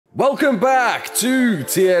Welcome back to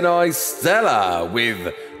TaeniaStella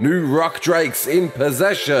with new rock drakes in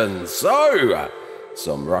possession. So,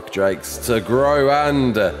 some rock drakes to grow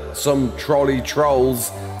and some trolley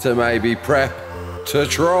trolls to maybe prep to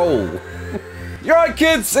troll. You right,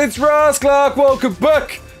 kids? It's Raasclark. Welcome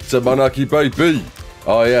back to Monarky, baby.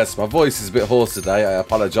 Oh yes, my voice is a bit hoarse today. I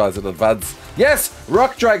apologise in advance. Yes,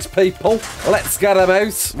 rock drakes, people. Let's get them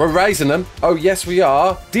out. We're raising them. Oh yes, we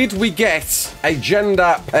are. Did we get a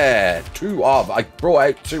gender pair? I brought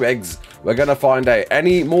out 2 eggs. We're going to find out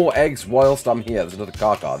any more eggs whilst I'm here. There's another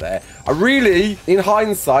car there. I really, in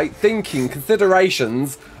hindsight,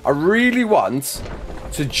 considerations, I really want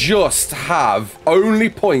to just have only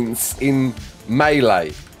points in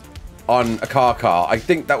melee on a car. I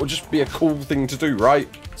think that would just be a cool thing to do, right?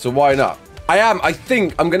 So why not? I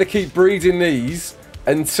think I'm going to keep breeding these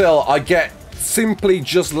until I get simply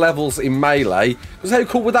just levels in melee. Because how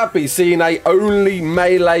cool would that be, seeing a only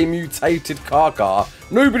melee mutated car?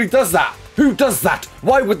 Nobody does that. Who does that?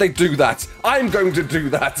 Why would they do that? I'm going to do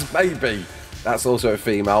that, maybe. That's also a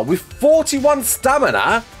female with 41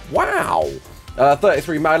 stamina. Wow.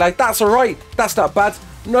 33 melee. That's all right. That's not bad.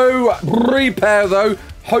 No repair, though.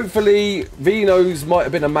 Hopefully, Vino's might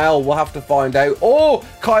have been a male. We'll have to find out. Or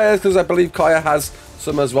Kaya, because I believe Kaya has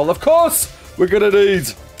some as well. Of course, we're going to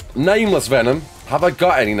need nameless venom. Have I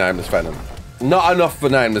got any nameless venom? Not enough for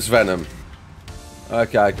nameless venom.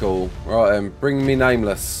 Okay, cool. Right, then. Bring me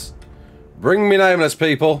nameless. Bring me nameless,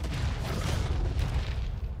 people.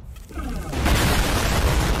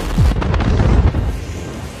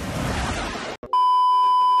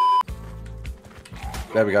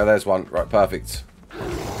 There we go. There's one. Right, perfect.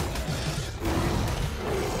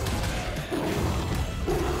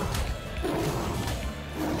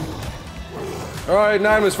 Alright,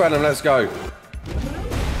 nameless venom, let's go.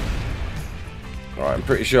 Alright, I'm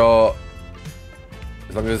pretty sure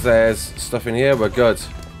as long as there's stuff in here, we're good.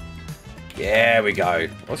 Yeah, we go.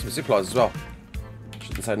 Oh, some zip lines as well.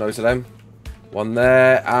 Shouldn't say no to them. One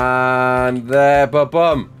there, and there,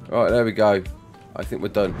 ba-bum. Alright, there we go. I think we're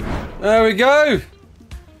done. There we go.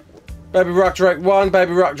 Baby Rock Drake 1,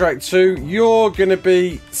 Baby Rock Drake 2. You're going to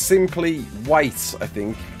be simply Wait, I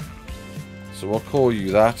think. So I'll call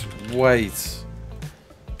you that. Wait.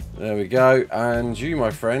 There we go. And you,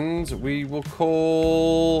 my friend, we will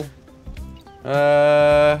call...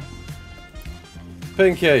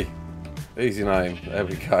 Pinky. Easy name. There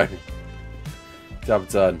we go. Job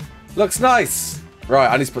done. Looks nice. Right,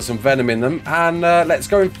 I need to put some venom in them. And let's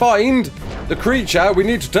go and find the creature we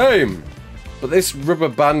need to tame. But this rubber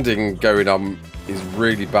banding going on is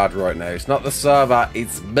really bad right now. It's not the server,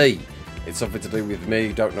 it's me. It's something to do with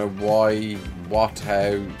me. Don't know why, what,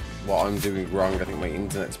 how, what I'm doing wrong. I think my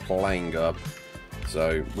internet's playing up.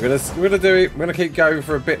 So we're gonna do it. We're gonna keep going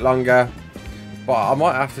for a bit longer. But I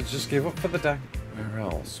might have to just give up for the day. Where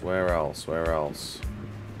else? Where else? Where else?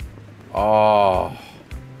 Oh.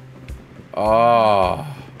 Oh.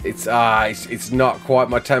 It's not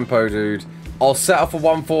quite my tempo, dude. I'll settle for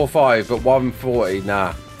 145, but 140,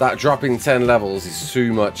 nah. That dropping 10 levels is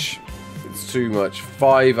too much. It's too much.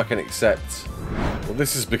 5 I can accept. Well,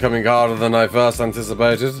 this is becoming harder than I first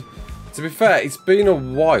anticipated. To be fair, it's been a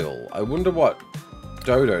while. I wonder what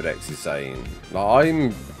Dododex is saying. Now,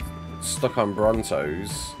 I'm stuck on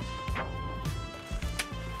Brontos.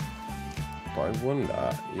 But I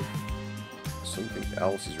wonder if something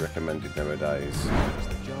else is recommended nowadays. That's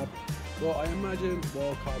the job. Well, I imagine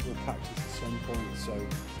wildcard will patch this at some point, so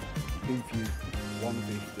if you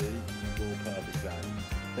 150, you're perfect down.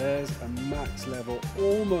 There's a max level,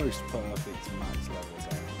 almost perfect max level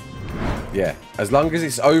down. Yeah, as long as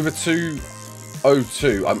it's over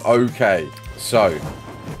 202, I'm okay. So,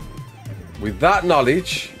 with that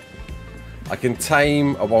knowledge, I can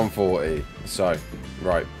tame a 140. So,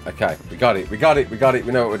 right, okay, we got it, we got it, we got it.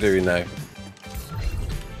 We know what we're doing now.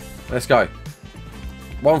 Let's go.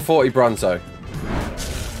 140 Bronto.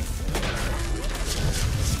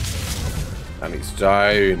 And it's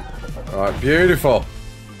down. Alright, beautiful.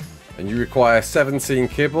 And you require 17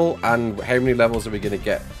 kibble. And how many levels are we going to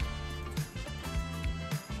get?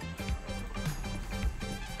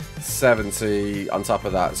 70 on top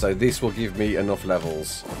of that. So this will give me enough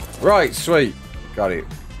levels. Right, sweet. Got it.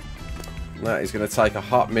 That is going to take a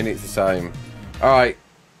hot minute to tame. Alright.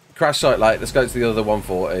 Crash site light. Let's go to the other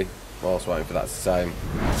 140. Whilst waiting for that to tame.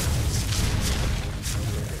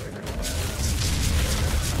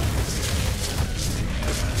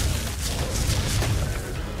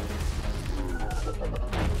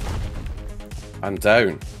 And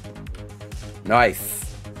down.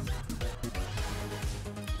 Nice.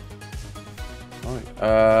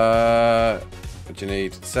 Right. What do you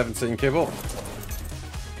need? 17 kibble.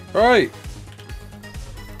 Right.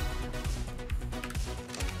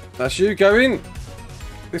 That's you going.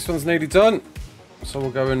 This one's nearly done. So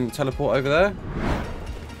we'll go and teleport over there.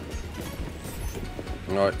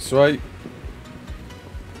 Alright, sweet.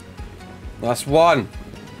 That's 1.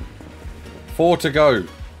 4 to go.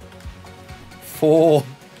 4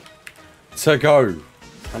 to go.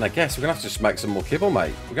 And I guess we're going to have to just make some more kibble,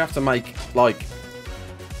 mate. We're going to have to make, like,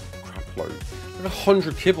 crap load. Like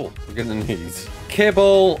 100 kibble we're going to need.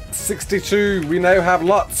 Kibble 62. We now have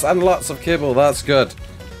lots and lots of kibble. That's good.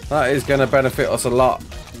 That is going to benefit us a lot.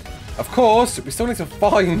 Of course, we still need to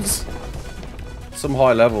find some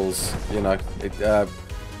high levels. You know,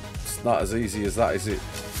 it's not as easy as that, is it?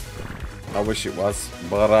 I wish it was,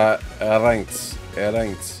 but it ain't. It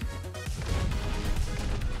ain't.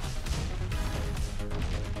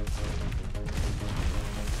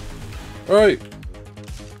 Right,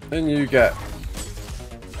 then you get.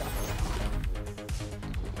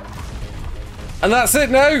 And that's it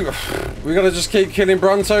now. We gotta just keep killing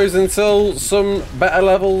Brontos until some better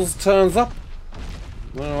levels turns up.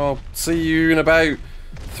 Well, I'll see you in about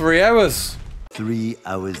 3 hours. 3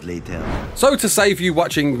 hours later. So to save you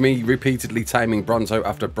watching me repeatedly taming Bronto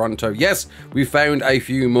after Bronto, yes, we found a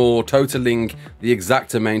few more, totaling the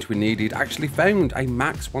exact amount we needed. Actually found a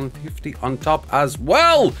max 150 on top as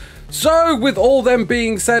well. So with all them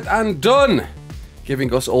being said and done,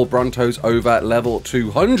 giving us all Brontos over level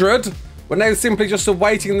 200, we're now simply just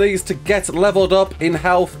awaiting these to get leveled up in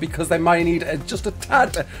health, because they may need just a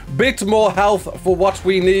tad bit more health for what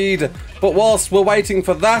we need. But whilst we're waiting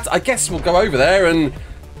for that, I guess we'll go over there and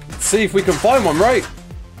see if we can find one, right?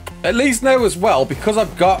 At least now as well, because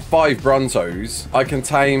I've got 5 Brontos, I can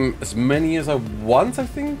tame as many as I want, I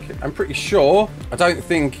think. I'm pretty sure. I don't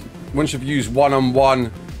think once you've used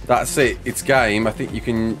one-on-one, that's it, it's game. I think you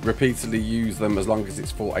can repeatedly use them as long as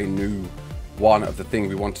it's for a new one of the thing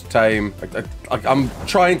we want to tame. I'm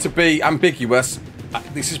trying to be ambiguous.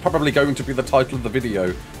 This is probably going to be the title of the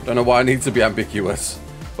video. Don't know why I need to be ambiguous,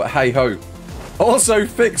 but hey ho. Also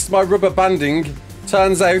fixed my rubber banding.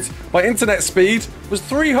 Turns out my internet speed was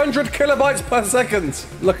 300 kilobytes per second.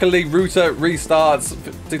 Luckily router restarts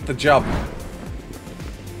did the job.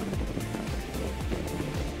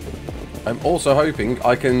 I'm also hoping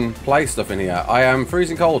I can play stuff in here. I am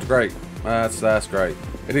freezing cold. Great. That's great.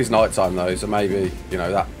 It is night time though, so maybe, you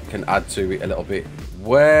know, that can add to it a little bit.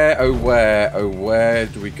 Where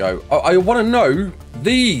do we go? Oh, I want to know,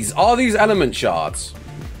 are these element shards?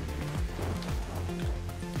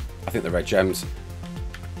 I think they're red gems.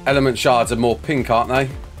 Element shards are more pink, aren't they?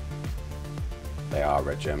 They are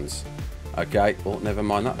red gems. Okay, well, never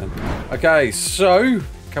mind that then. Okay, so,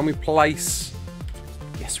 can we place...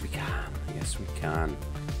 Yes, we can. Yes, we can.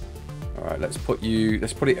 Alright, let's put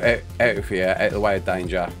it out of here, out of the way of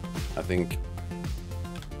danger, I think.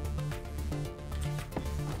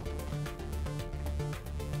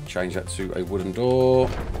 Change that to a wooden door.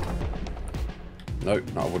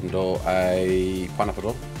 Nope, not a wooden door, a pineapple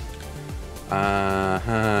door.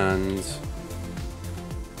 And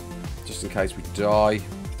just in case we die.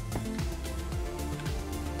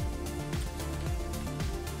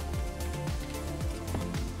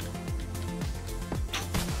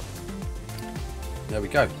 There we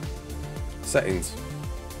go. Settings.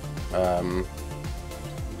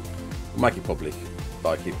 Make it public.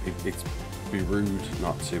 Like it's be rude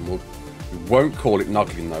not to. We won't call it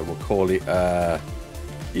Noglin though. We'll call it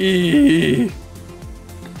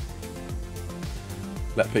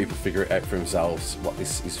let people figure it out for themselves what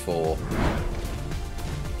this is for.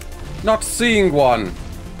 Not seeing one.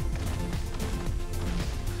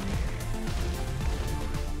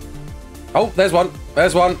 Oh, there's one.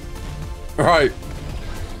 There's one. Right.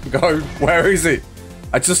 Go. Where is it?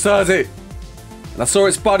 I just heard it. And I saw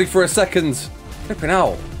its body for a second. Flipping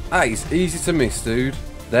hell. That is easy to miss, dude.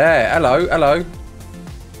 There. Hello. Hello.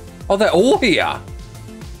 Oh, they're all here.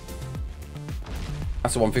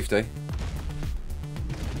 That's a 150.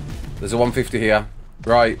 There's a 150 here.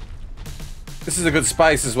 Right. This is a good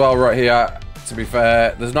space as well right here, to be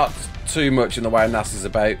fair. There's not too much in the way of NASA's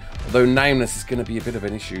about. Although nameless is going to be a bit of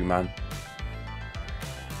an issue, man.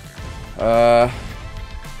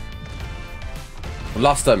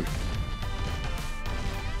 Lost them.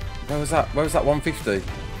 Where was that? Where was that 150?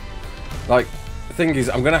 Like, the thing is,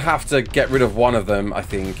 I'm gonna have to get rid of one of them, I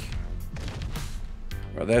think.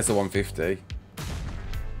 Right, there's the 150.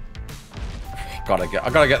 I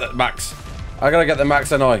gotta get the max. I gotta get the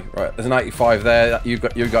max, and right, there's an 85 there. You've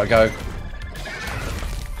got to go.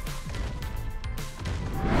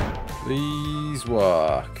 Please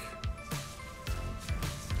work.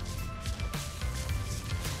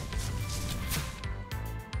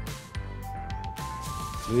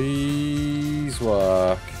 Please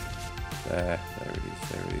work. There it is,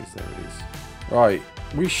 there it is, there it is. Right,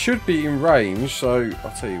 we should be in range, so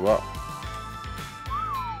I'll tell you what.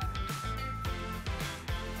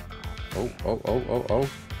 Oh.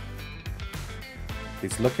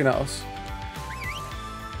 It's looking at us.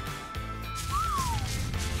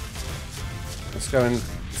 Let's go and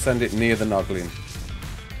send it near the Noglin.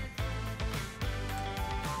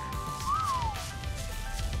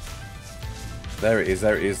 There it is,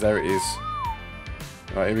 there it is, there it is.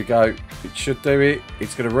 Right, here we go. It should do it.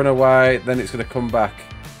 It's going to run away, then it's going to come back.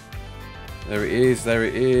 There it is, there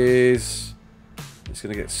it is. It's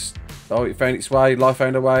going to get... Oh, it found its way. Life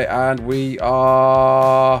found a way, and we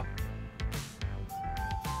are...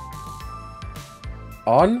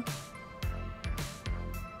 on?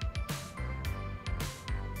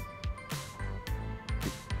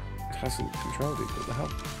 It hasn't controlled it. What the hell?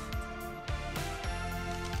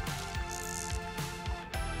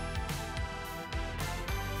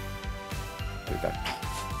 There we go.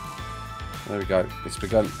 There we go. It's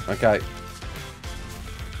begun. Okay.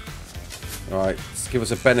 Alright, let's give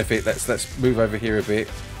us a benefit. Let's move over here a bit.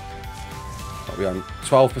 What are we on?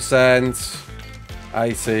 12%,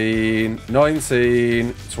 18,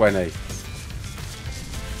 19, 20.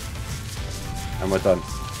 And we're done.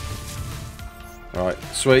 Alright,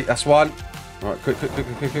 sweet, that's one. Alright, quick.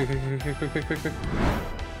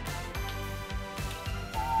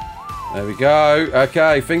 There we go.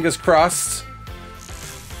 Okay, fingers crossed.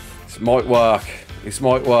 This might work. This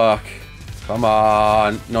might work. Come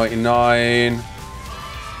on, 99.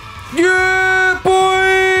 Yeah,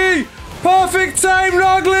 boy! Perfect time,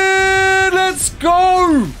 Noglin! Let's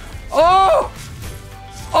go! Oh!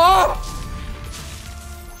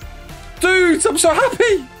 Dudes, I'm so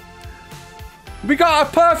happy! We got a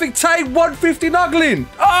perfect time 150 Noglin!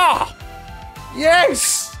 Ah!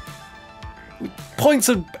 Yes! Points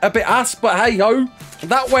a bit ass, but hey ho.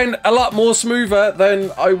 That went a lot more smoother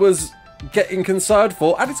than I was getting concerned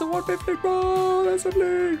for. And it's a 150 bro, that's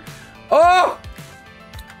lovely. Oh!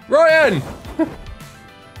 Ryan!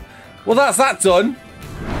 Well, that's that done.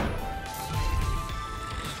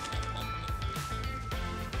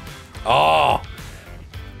 Oh!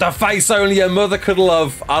 The face only a mother could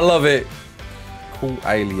love. I love it. Cool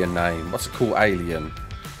alien name. What's a cool alien?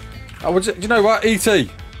 Oh, do you know what? E.T.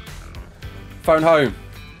 Phone home.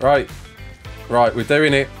 Right, we're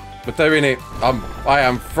doing it. We're doing it. I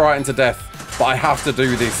am frightened to death, but I have to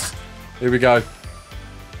do this. Here we go.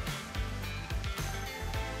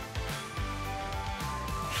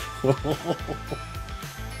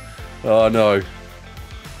 Oh no.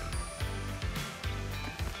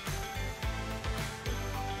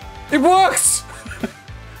 It works!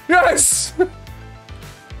 Yes!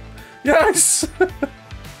 Yes!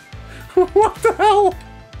 What the hell?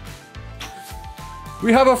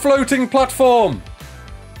 We have a floating platform.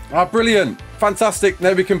 Ah, brilliant. Fantastic.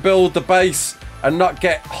 Now we can build the base and not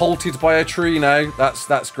get halted by a tree now.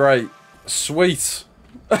 That's great. Sweet.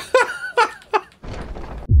 No.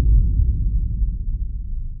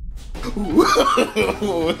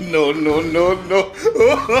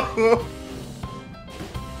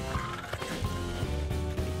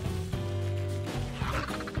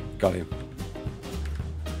 Got him.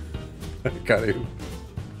 Got him.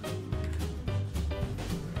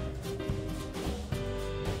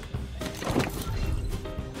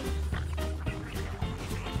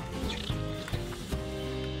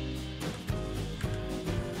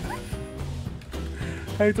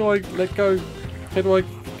 How do I let go? How do I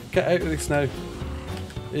get out of this now?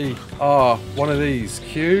 E. R. One of these.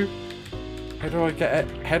 Q. How do I get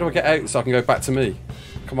out? How do I get out so I can go back to me?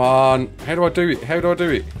 Come on. How do I do it? How do I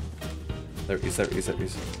do it? There it is. There it is. There it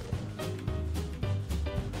is.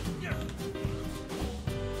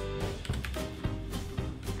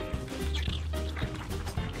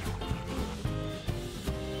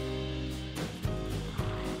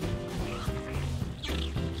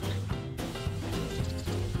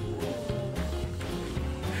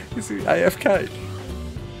 Is he AFK?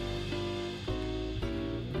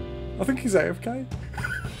 I think he's AFK.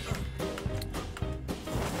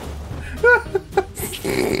 I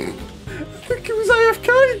think he was AFK.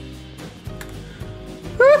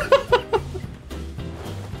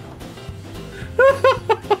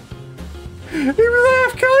 He was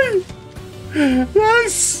AFK.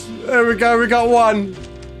 Yes. There we go. We got one.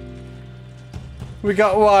 We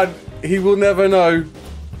got one. He will never know.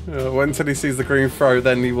 Until he sees the green throw,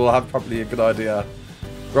 then he will have probably a good idea.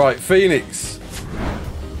 Right, Phoenix.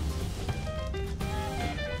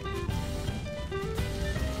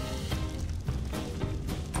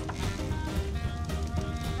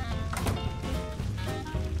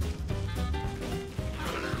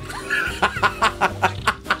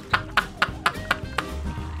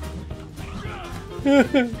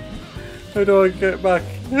 How do I get back?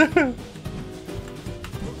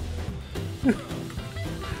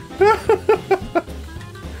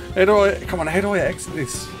 How do I... Come on, how do I exit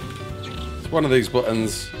this? It's one of these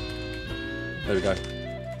buttons. There we go.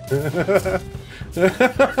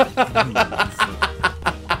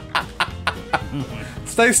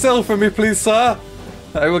 Stay still for me, please, sir.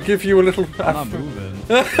 I will give you a little... I'm not moving.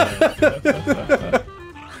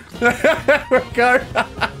 There we go.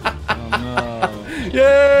 Oh no.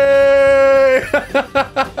 Yay!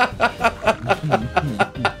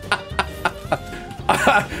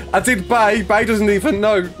 I did Bay. Bay doesn't even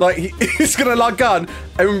know. Like, he's gonna log on,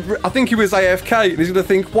 and I think he was AFK, and he's gonna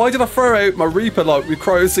think, why did I throw out my Reaper like with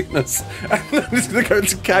cryo sickness? And then he's gonna go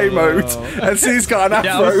into K mode and see he's got an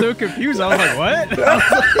afro. Yeah, I was so confused. I was like, what?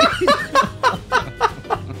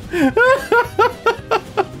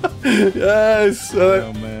 Yes.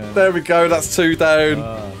 Oh, man. There we go. That's 2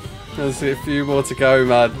 down. There's a few more to go,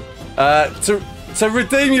 man. To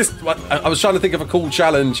redeem your... I was trying to think of a cool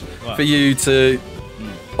challenge for you to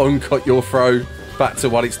uncut your throw back to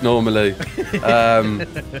what it's normally. I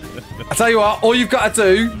tell you what, all you've got to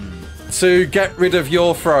do to get rid of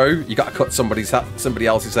your throw, you got to cut somebody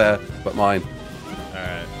else's hair, but mine. All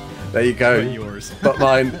right. There you go. Cut yours. But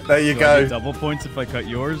mine. There you Do I go. get double points if I cut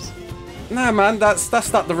yours? Nah, man, that's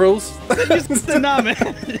not the rules. Nah,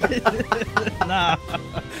 man. Nah.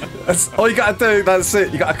 That's all you gotta do. That's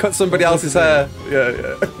it. You gotta cut somebody else's hair. Yeah,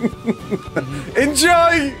 yeah.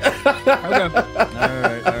 Enjoy. Okay.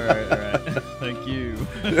 All right. Thank you.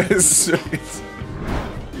 Sweet.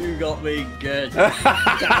 You got me good.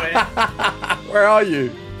 Damn it. Where are you?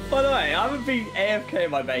 By the way, I haven't been AFK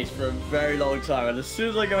in my base for a very long time, and as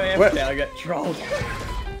soon as I go AFK, Where? I get trolled.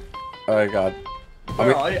 Oh god.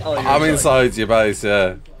 Where are you? Oh, you're I'm inside. inside your base.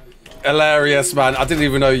 Yeah. Hilarious, man. I didn't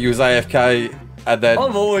even know you was AFK, and then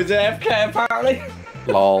I'm always AFK, apparently.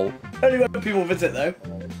 lol. Only when people visit, though.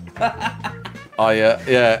 Oh yeah,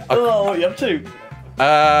 yeah. Oh, what are you up to?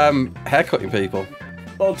 Haircutting people.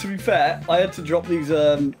 Well, to be fair, I had to drop these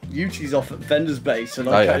Utis off at Vendor's base, and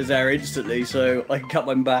I cut his hair instantly, so I can cut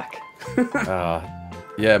mine back.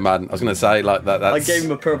 Yeah, man. I was gonna say like that. That's... I gave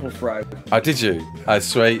him a purple throw. Oh, did you? Oh,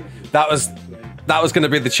 sweet. That was going to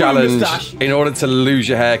be the challenge. Moustache. In order to lose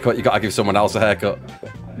your haircut, you got to give someone else a haircut.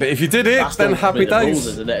 But if you did it, That's then not happy the rules, days.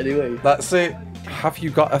 isn't it, anyway? That's it. Have you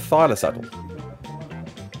got a thyla saddle?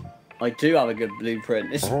 I do have a good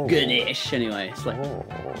blueprint. It's goodish, anyway. It's like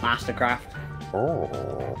Mastercraft.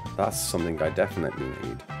 Oh, that's something I definitely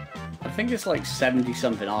need. I think it's like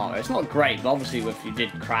 70-something armor. It's not great, but obviously if you did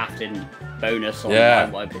crafting bonus on Yeah.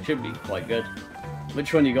 wipe, it should be quite good.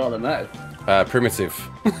 Which one you got them out? Primitive.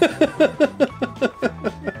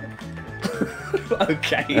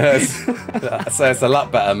 Okay. Yes. So it's a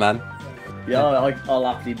lot better, man. Yeah, I'll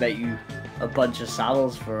happily make you a bunch of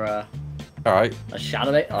saddles for All right. a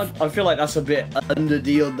shadow mate. I feel like that's a bit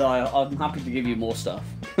underdealed though. I'm happy to give you more stuff.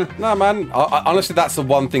 No, man. I, honestly, that's the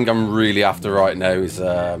one thing I'm really after right now is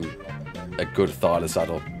a good thyla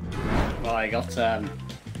saddle. Well, I got a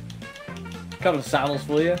couple of saddles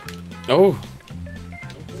for you. Oh.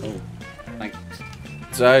 Thanks.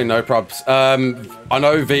 So, no probs. I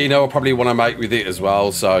know Vino will probably want to make with it as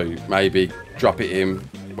well, so maybe drop it in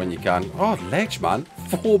when you can. Oh, ledge, man.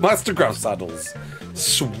 4 Mastercraft saddles.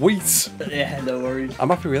 Sweet. Yeah, no worries. I'm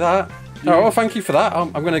happy with that. Oh, well, thank you for that.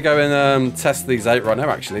 I'm going to go and test these out right now,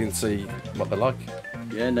 actually, and see what they're like.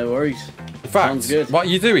 Yeah, no worries. In fact, Sounds good. what are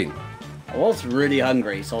you doing? I was really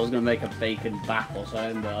hungry, so I was gonna make a bacon bap or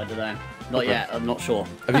something, but I don't know. Not yet. I'm not sure.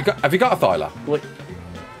 Have you got a thyla? What?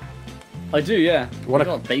 I do, yeah. You want I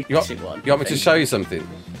got a basic one. You want me I to think. show you something?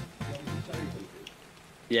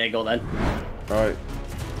 Yeah, go on then. Right.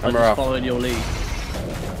 I'm Camera just off. following your lead.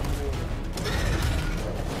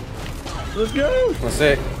 Let's go! That's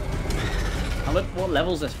it. What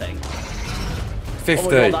level's this thing? 50. Oh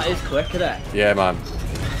my god, that is quick, isn't it? Yeah, man.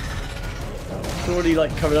 It's already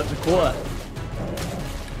like coming up to quarter.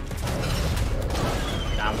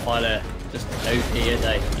 Damn, Filer. Just OP, isn't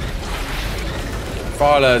they?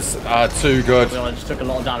 Filers are too good. Well, I just took a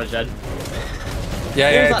lot of damage then.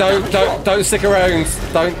 Yeah, What was that? don't stick around.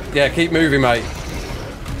 Keep moving, mate.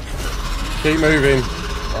 Keep moving.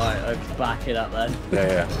 Right, I'm back it up then.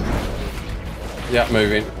 Yeah. Yeah,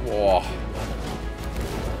 moving. Whoa.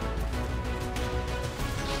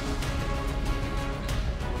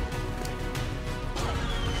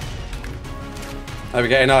 How are we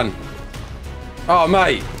getting on? Oh,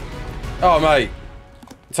 mate. Oh, mate.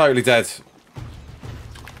 Totally dead.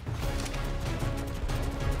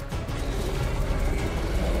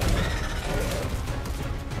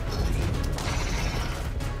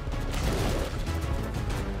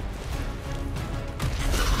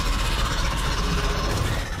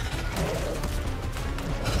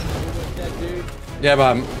 Yeah,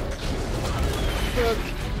 man.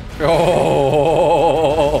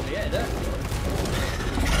 Oh! Yeah, there.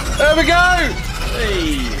 There we go!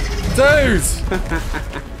 Hey! Dude!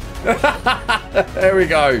 There we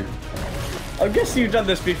go. I'm guessing you've done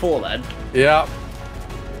this before then. Yeah.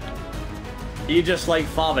 You just like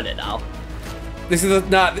farming it now. This is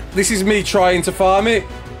this is me trying to farm it.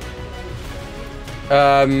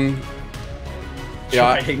 Yeah.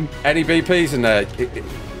 Trying. Any BPs in there?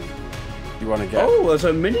 You want to get? Oh, there's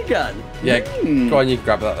a minigun. Yeah. Go on, you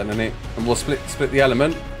grab that then, innit? And we'll split the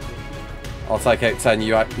element. I'll take out 10.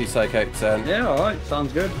 You take out 10. Yeah, all right.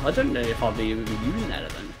 Sounds good. I don't know if I'll be even using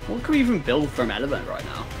element. What can we even build from element right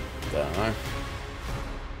now? Don't know.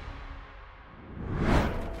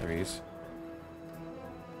 There he is.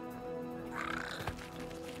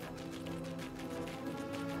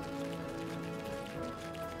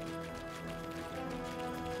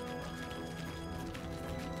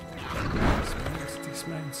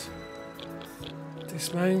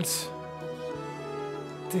 Dismount.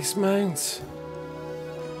 Dismount.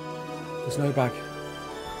 There's no bag.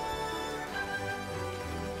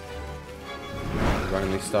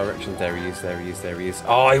 Running this direction. There he is, there he is, there he is.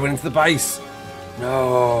 Oh, he went into the base.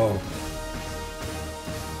 No.